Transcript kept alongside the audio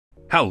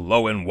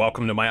Hello and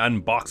welcome to my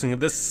unboxing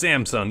of the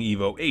Samsung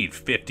EVO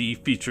 850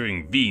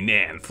 featuring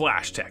VNAND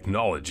flash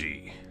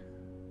technology.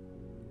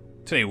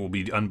 Today we'll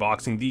be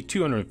unboxing the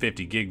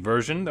 250 gig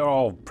version. They're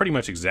all pretty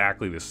much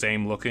exactly the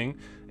same looking.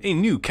 A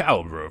new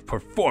caliber of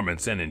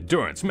performance and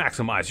endurance.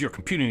 Maximize your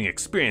computing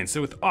experience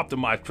with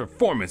optimized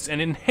performance and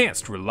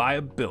enhanced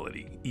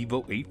reliability.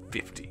 EVO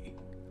 850.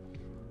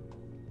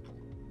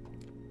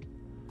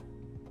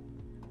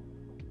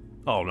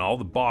 All in all,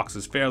 the box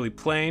is fairly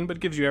plain, but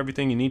gives you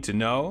everything you need to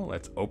know.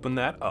 Let's open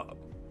that up.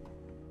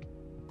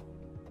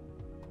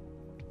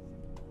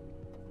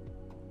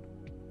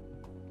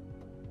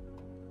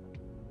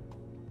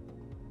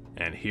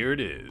 And here it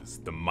is,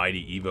 the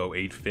mighty EVO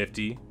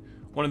 850.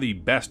 One of the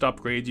best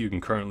upgrades you can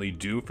currently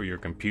do for your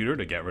computer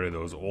to get rid of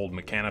those old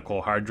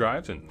mechanical hard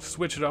drives and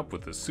switch it up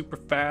with a super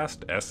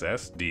fast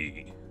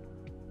SSD.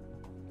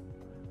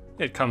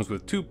 It comes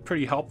with two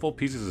pretty helpful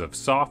pieces of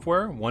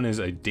software. One is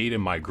a data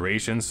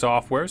migration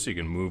software, so you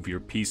can move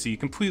your PC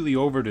completely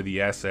over to the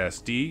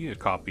SSD. It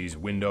copies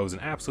Windows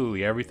and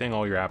absolutely everything,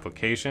 all your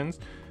applications.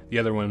 The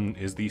other one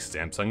is the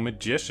Samsung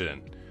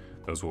Magician.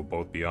 Those will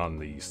both be on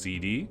the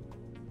CD.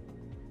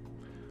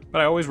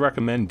 But I always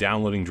recommend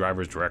downloading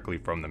drivers directly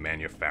from the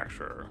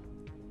manufacturer.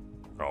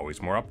 They're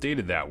always more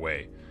updated that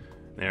way.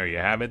 There you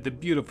have it, the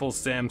beautiful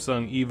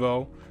Samsung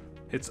EVO.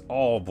 It's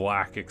all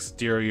black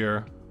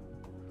exterior.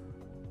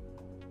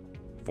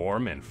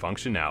 Form and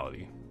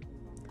functionality.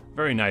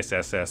 Very nice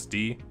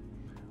SSD.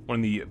 One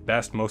of the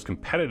best, most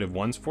competitive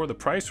ones for the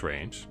price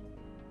range.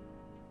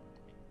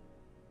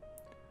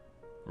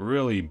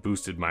 Really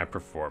boosted my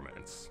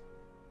performance.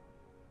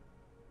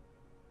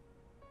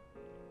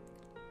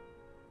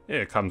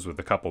 It comes with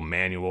a couple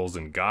manuals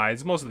and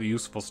guides. Most of the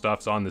useful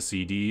stuff's on the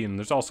CD, and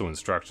there's also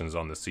instructions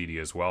on the CD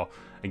as well.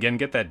 Again,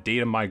 get that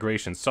data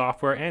migration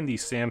software and the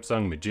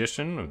Samsung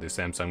Magician. The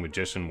Samsung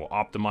Magician will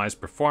optimize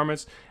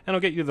performance, and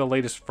it'll get you the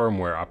latest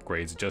firmware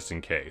upgrades just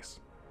in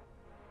case.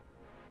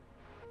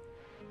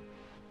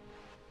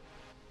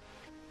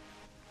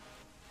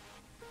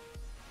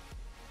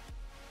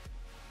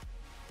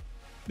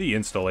 The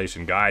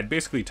installation guide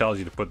basically tells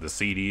you to put the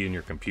CD in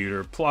your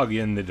computer, plug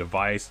in the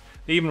device.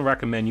 They even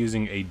recommend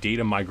using a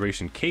data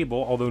migration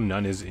cable, although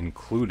none is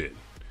included.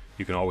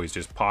 You can always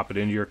just pop it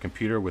into your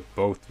computer with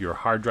both your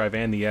hard drive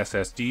and the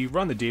SSD,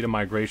 run the data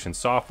migration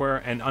software,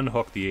 and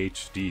unhook the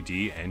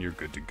HDD, and you're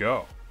good to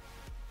go.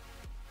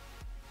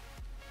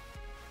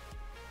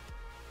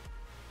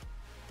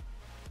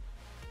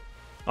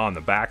 On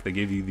the back, they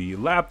give you the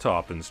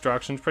laptop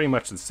instructions, pretty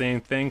much the same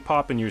thing.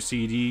 Pop in your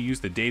CD, use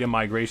the data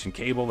migration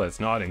cable that's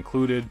not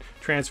included,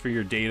 transfer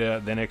your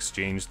data, then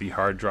exchange the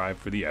hard drive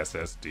for the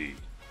SSD.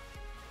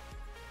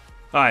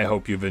 I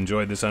hope you've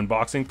enjoyed this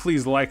unboxing.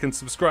 Please like and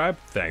subscribe.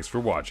 Thanks for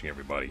watching,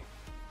 everybody.